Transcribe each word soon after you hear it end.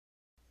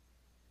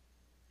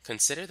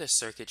Consider the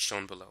circuit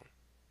shown below.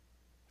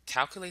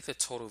 Calculate the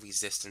total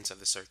resistance of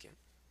the circuit.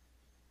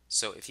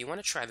 So if you want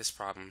to try this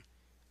problem,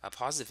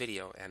 pause the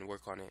video and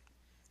work on it,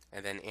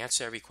 and then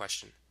answer every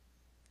question.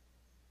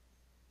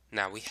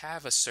 Now we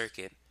have a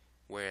circuit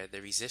where the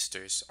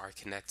resistors are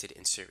connected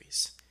in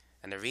series.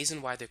 And the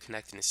reason why they're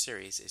connected in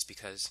series is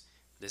because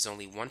there's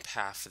only one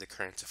path for the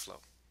current to flow.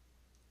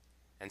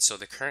 And so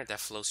the current that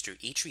flows through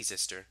each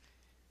resistor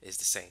is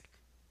the same.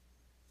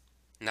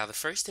 Now the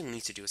first thing we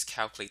need to do is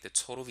calculate the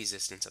total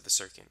resistance of the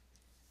circuit.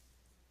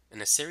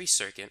 In a series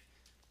circuit,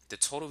 the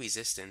total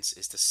resistance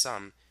is the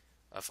sum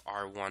of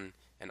R1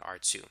 and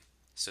R2.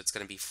 So it's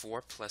going to be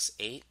 4 plus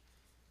 8,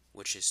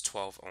 which is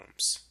 12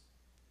 ohms.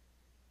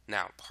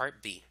 Now,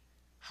 part B,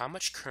 how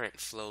much current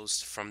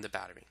flows from the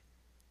battery?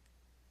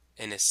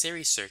 In a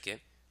series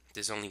circuit,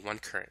 there's only one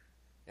current.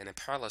 In a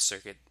parallel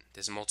circuit,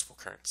 there's multiple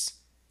currents.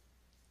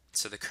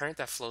 So the current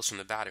that flows from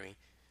the battery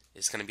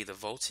is going to be the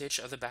voltage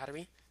of the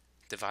battery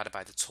divided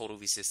by the total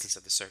resistance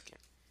of the circuit.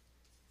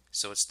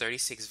 So it's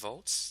 36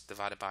 volts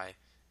divided by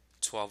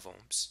 12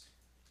 ohms.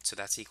 So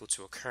that's equal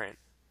to a current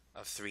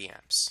of 3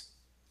 amps.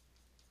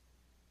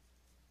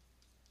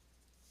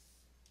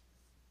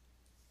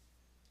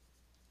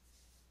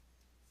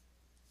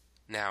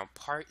 Now,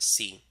 part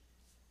C.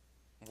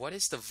 What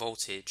is the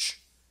voltage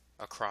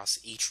across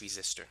each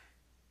resistor?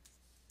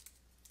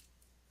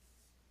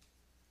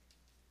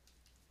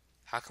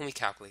 How can we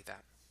calculate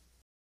that?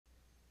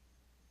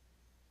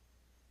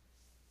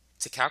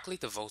 To calculate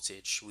the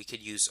voltage, we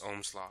could use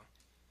Ohm's law.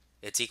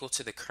 It's equal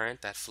to the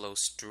current that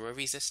flows through a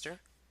resistor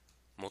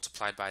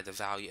multiplied by the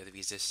value of the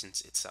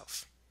resistance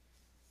itself.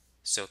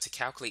 So to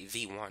calculate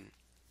V1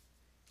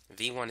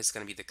 is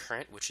going to be the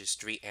current, which is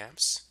 3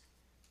 amps,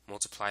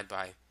 multiplied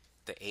by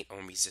the 8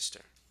 ohm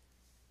resistor.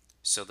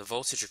 So the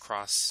voltage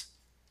across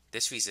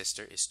this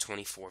resistor is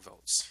 24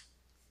 volts.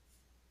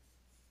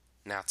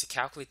 Now to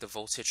calculate the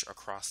voltage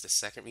across the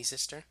second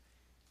resistor,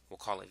 we'll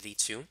call it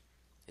V2.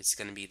 It's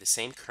going to be the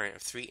same current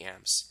of 3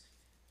 amps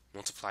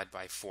multiplied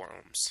by 4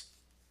 ohms.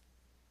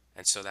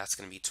 And so that's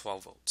going to be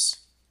 12 volts.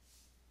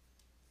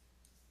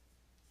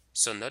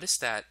 So notice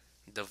that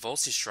the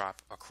voltage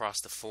drop across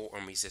the 4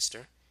 ohm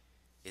resistor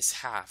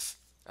is half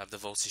of the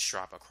voltage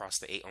drop across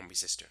the 8 ohm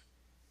resistor.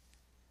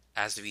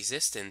 As the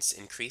resistance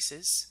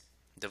increases,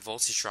 the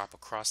voltage drop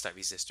across that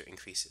resistor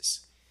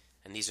increases.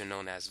 And these are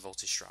known as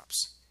voltage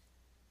drops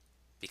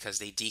because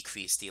they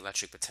decrease the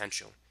electric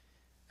potential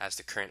as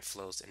the current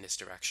flows in this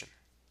direction.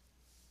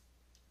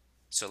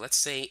 So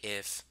let's say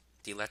if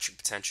the electric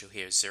potential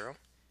here is 0,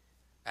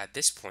 at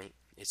this point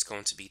it's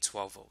going to be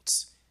 12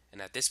 volts,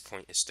 and at this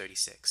point it's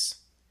 36.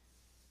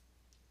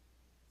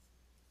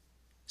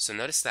 So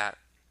notice that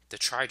the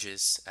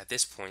charges at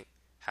this point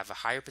have a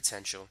higher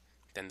potential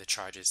than the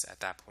charges at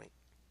that point.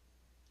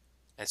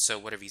 And so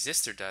what a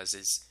resistor does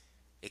is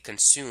it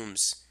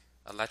consumes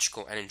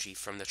electrical energy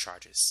from the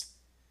charges.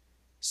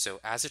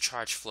 So as a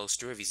charge flows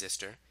through a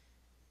resistor,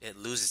 it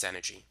loses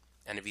energy,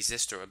 and the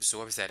resistor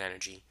absorbs that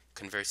energy,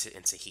 converts it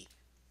into heat.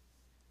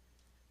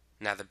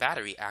 Now the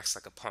battery acts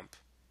like a pump.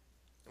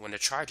 When the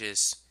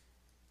charges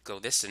go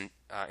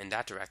in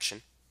that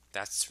direction,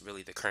 that's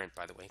really the current,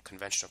 by the way,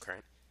 conventional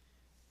current,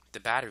 the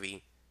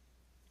battery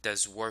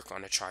does work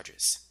on the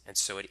charges, and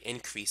so it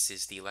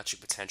increases the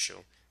electric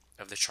potential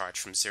of the charge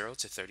from 0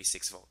 to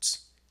 36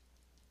 volts.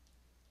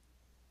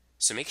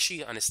 So make sure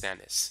you understand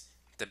this.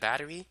 The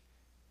battery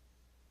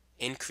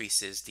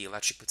increases the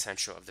electric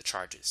potential of the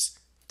charges.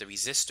 The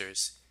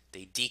resistors,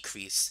 they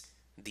decrease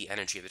the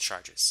energy of the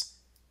charges.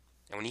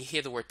 And when you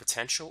hear the word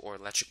potential or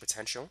electric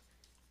potential,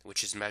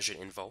 which is measured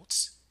in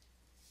volts,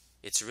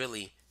 it's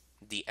really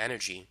the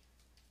energy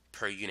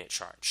per unit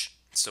charge.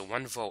 So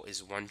 1 volt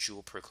is 1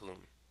 joule per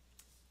coulomb.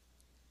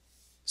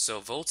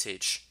 So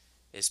voltage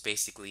is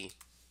basically,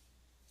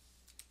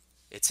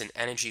 it's an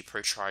energy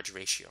per charge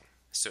ratio.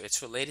 So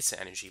it's related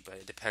to energy, but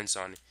it depends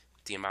on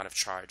the amount of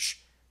charge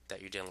that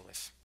you're dealing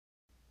with.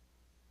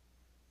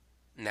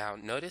 Now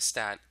notice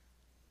that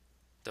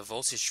the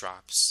voltage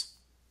drops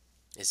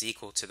is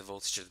equal to the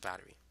voltage of the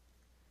battery.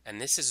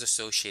 And this is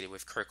associated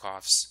with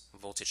Kirchoff's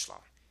voltage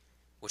law,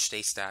 which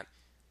states that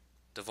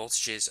the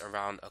voltages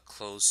around a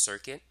closed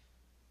circuit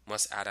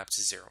must add up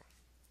to 0.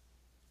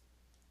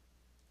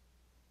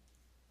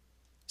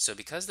 So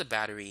because the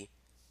battery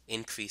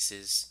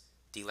increases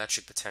the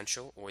electric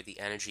potential or the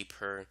energy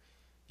per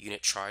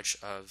unit charge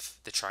of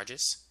the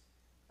charges,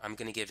 I'm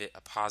going to give it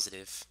a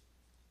positive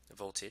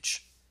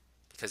voltage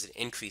because it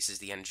increases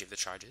the energy of the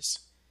charges.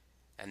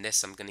 And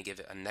this I'm going to give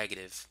it a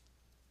negative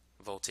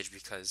voltage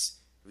because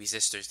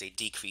resistors, they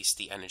decrease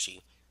the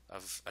energy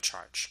of a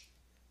charge.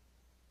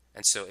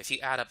 And so if you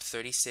add up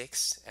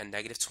 36 and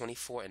negative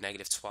 24 and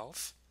negative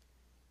 12,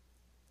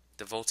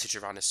 the voltage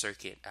around the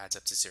circuit adds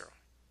up to 0.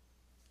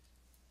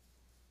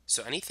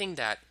 So anything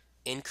that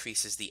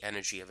increases the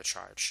energy of a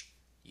charge,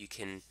 you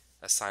can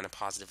assign a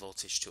positive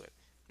voltage to it.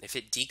 If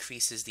it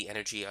decreases the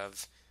energy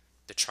of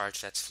the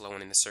charge that's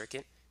flowing in the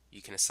circuit,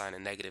 you can assign a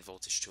negative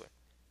voltage to it.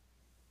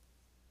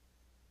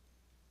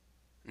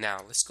 Now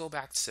let's go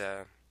back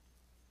to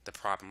the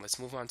problem. Let's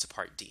move on to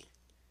part D.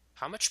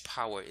 How much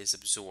power is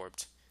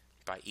absorbed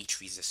by each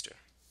resistor?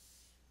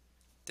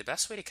 The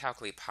best way to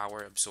calculate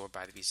power absorbed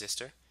by the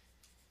resistor,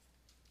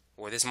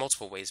 or there's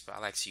multiple ways, but I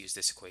like to use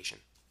this equation.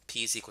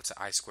 P is equal to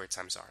I squared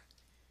times R.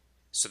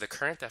 So the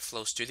current that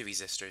flows through the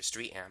resistor is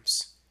 3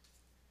 amps.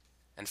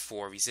 And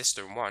for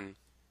resistor 1,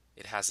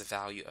 it has a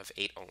value of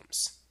 8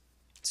 ohms.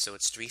 So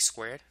it's 3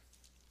 squared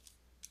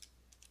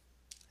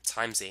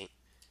times 8.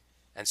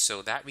 And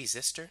so that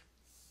resistor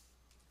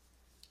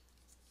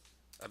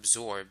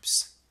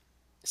absorbs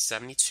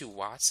 72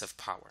 watts of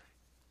power.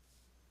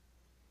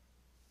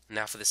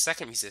 Now for the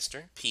second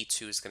resistor,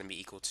 P2 is going to be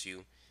equal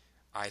to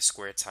I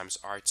squared times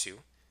R2.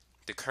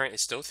 The current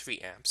is still 3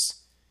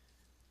 amps,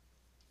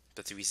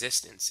 but the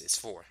resistance is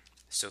 4.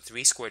 So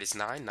 3 squared is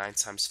 9, 9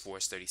 times 4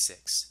 is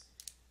 36.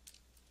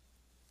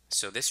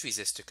 So this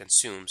resistor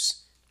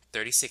consumes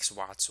 36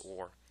 watts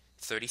or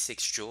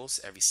 36 joules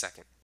every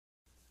second.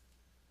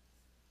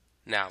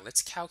 Now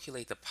let's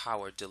calculate the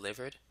power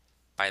delivered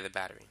by the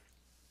battery.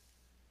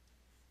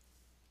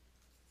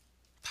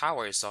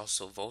 Power is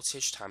also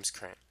voltage times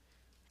current.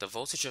 The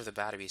voltage of the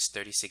battery is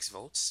 36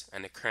 volts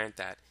and the current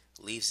that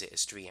leaves it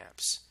is 3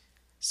 amps.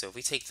 So if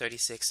we take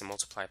 36 and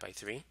multiply it by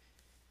 3,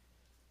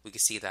 we can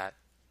see that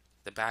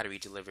the battery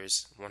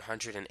delivers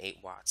 108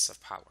 watts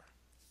of power.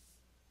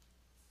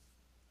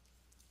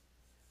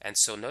 And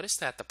so notice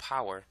that the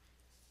power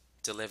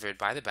delivered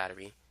by the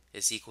battery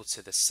is equal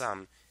to the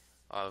sum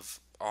of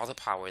all the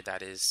power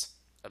that is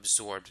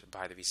absorbed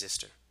by the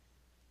resistor,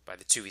 by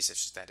the two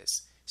resistors that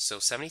is. So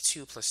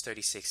 72 plus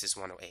 36 is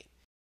 108.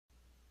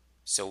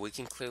 So we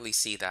can clearly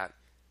see that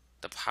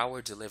the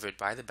power delivered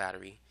by the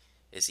battery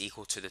is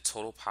equal to the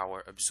total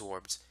power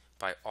absorbed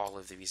by all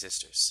of the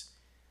resistors.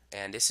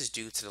 And this is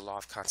due to the law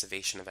of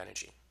conservation of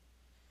energy.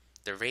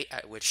 The rate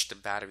at which the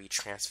battery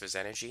transfers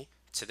energy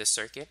to the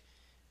circuit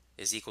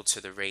is equal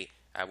to the rate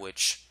at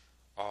which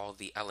all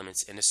the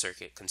elements in the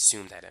circuit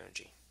consume that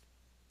energy.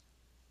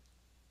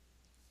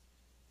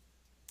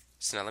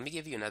 So now let me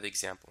give you another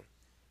example,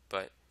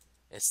 but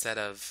instead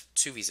of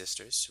 2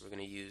 resistors, we're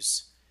going to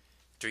use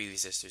 3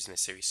 resistors in a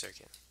series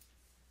circuit.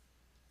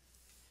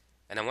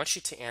 And I want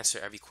you to answer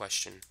every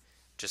question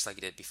just like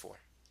you did before.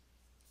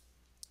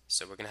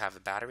 So we're going to have a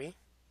battery,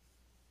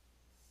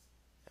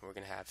 and we're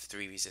going to have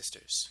 3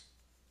 resistors.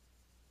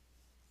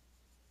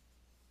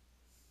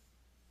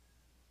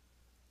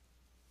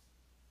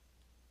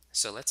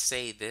 So let's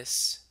say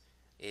this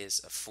is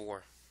a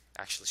 4,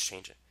 actually let's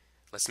change it.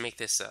 Let's make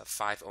this a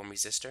 5 ohm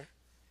resistor,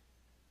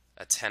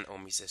 a 10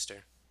 ohm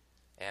resistor,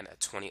 and a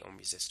 20 ohm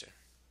resistor.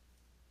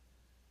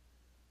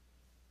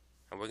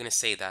 And we're going to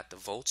say that the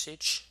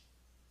voltage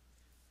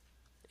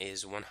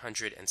is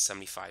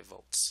 175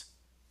 volts.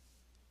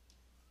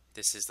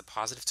 This is the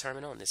positive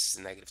terminal and this is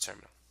the negative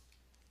terminal.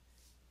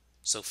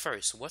 So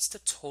first, what's the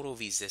total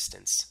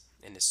resistance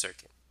in the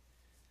circuit?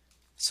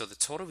 So the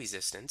total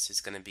resistance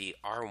is going to be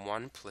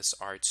R1 plus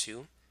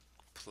R2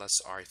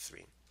 plus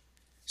R3.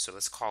 So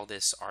let's call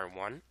this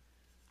R1,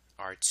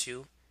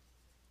 R2,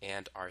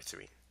 and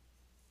R3.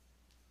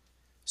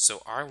 So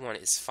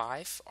R1 is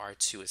 5,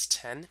 R2 is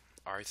 10,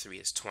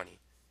 R3 is 20.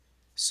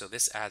 So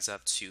this adds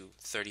up to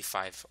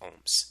 35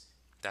 ohms.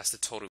 That's the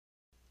total.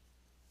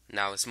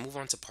 Now let's move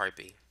on to part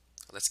B.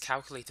 Let's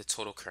calculate the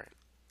total current.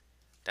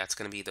 That's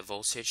going to be the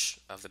voltage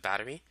of the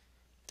battery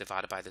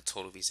divided by the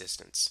total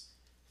resistance.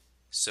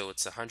 So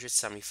it's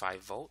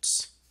 175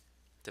 volts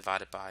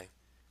divided by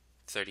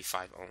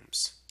 35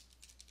 ohms.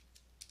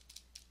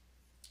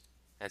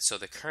 And so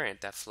the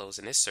current that flows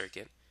in this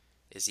circuit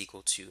is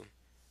equal to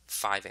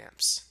 5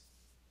 amps.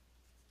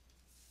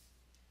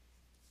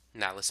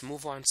 Now let's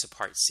move on to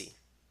part C.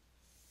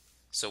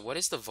 So what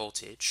is the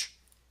voltage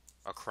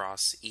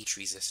across each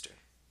resistor?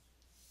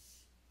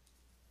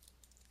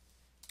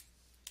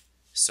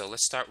 So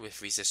let's start with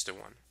resistor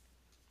 1.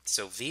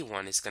 So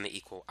V1 is going to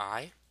equal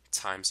I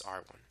times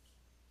R1.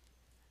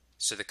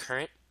 So the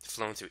current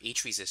flowing through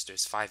each resistor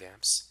is 5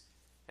 amps,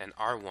 and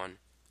R1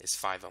 is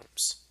 5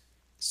 ohms.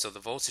 So the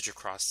voltage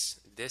across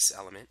this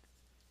element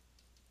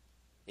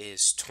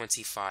is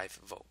 25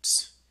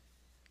 volts.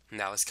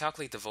 Now let's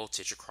calculate the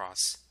voltage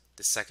across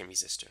the second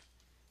resistor.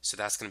 So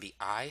that's going to be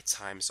I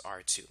times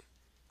R2.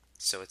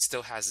 So it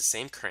still has the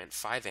same current,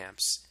 5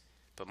 amps,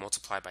 but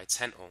multiplied by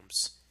 10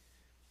 ohms.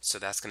 So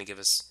that's going to give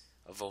us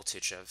a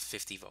voltage of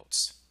 50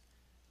 volts.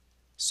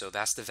 So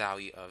that's the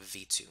value of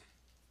V2.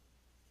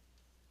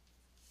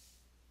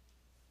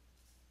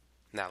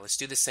 Now let's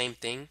do the same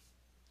thing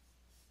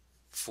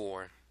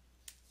for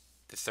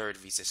the third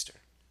resistor.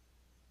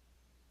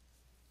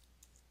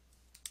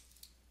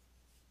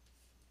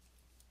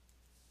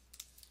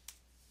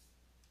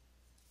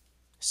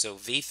 So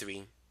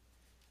V3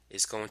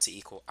 is going to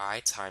equal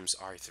I times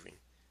R3.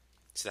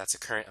 So that's a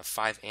current of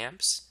 5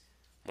 amps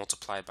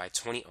multiplied by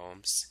 20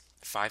 ohms.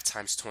 5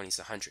 times 20 is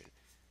 100.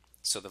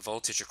 So the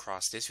voltage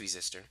across this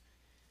resistor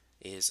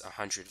is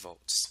 100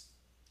 volts.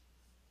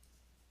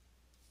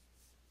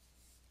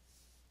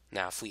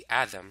 Now if we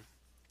add them,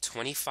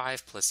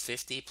 25 plus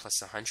 50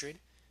 plus 100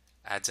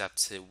 adds up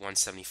to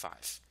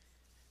 175.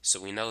 So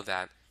we know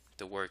that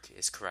the work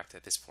is correct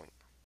at this point.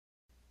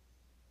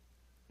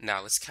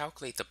 Now let's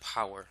calculate the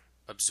power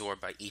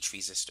absorbed by each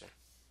resistor.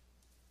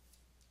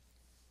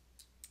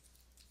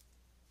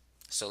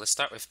 So let's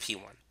start with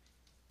P1.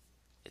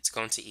 It's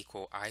going to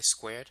equal I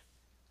squared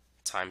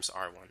times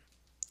R1.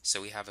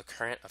 So we have a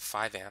current of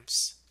 5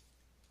 amps,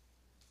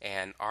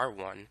 and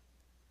R1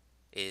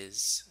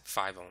 is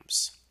 5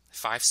 ohms.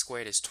 5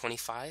 squared is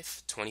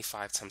 25.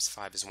 25 times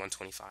 5 is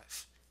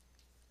 125.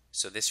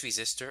 So this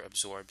resistor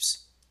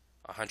absorbs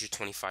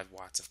 125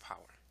 watts of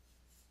power.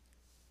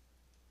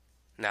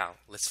 Now,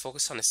 let's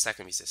focus on the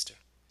second resistor.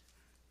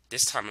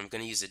 This time I'm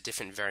going to use a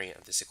different variant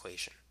of this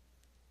equation.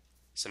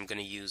 So I'm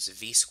going to use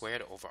V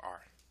squared over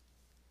R.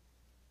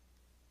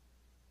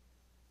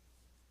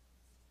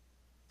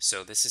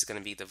 So this is going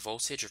to be the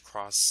voltage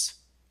across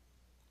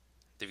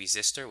the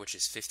resistor, which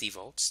is 50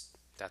 volts.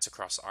 That's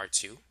across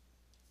R2.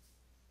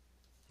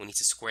 We need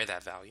to square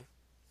that value,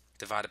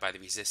 divided by the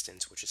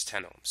resistance, which is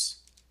 10 ohms.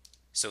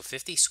 So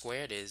 50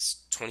 squared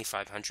is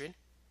 2500,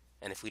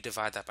 and if we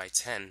divide that by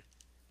 10,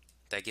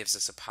 that gives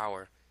us a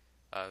power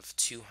of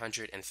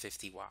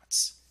 250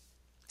 watts.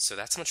 So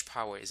that's how much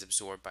power is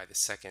absorbed by the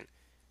second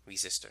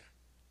resistor.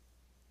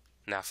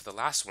 Now for the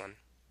last one,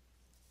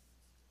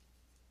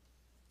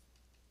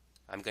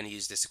 I'm going to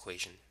use this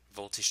equation,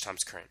 voltage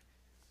times current.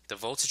 The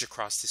voltage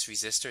across this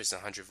resistor is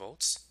 100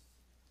 volts,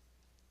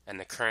 and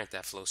the current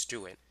that flows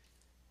through it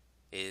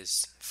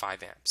is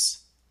 5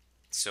 amps.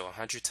 So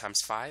 100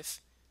 times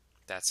 5,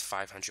 that's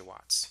 500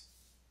 watts.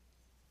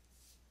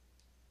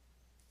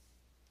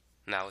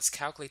 Now let's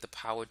calculate the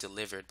power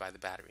delivered by the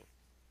battery.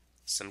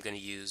 So I'm going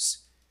to use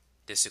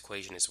this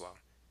equation as well.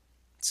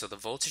 So the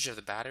voltage of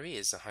the battery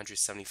is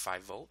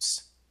 175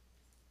 volts,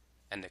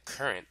 and the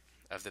current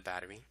of the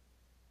battery,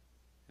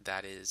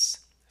 that is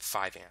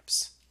 5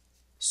 amps.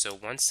 So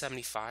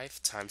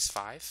 175 times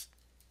 5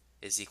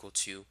 is equal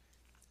to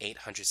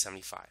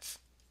 875.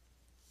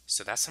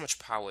 So that's how much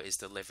power is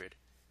delivered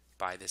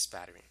by this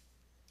battery.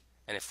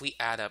 And if we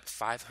add up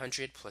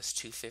 500 plus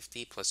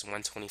 250 plus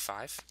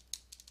 125,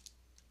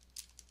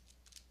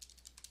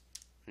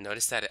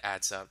 notice that it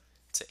adds up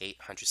to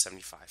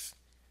 875.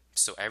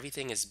 So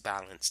everything is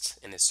balanced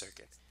in this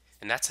circuit.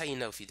 And that's how you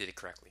know if you did it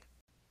correctly.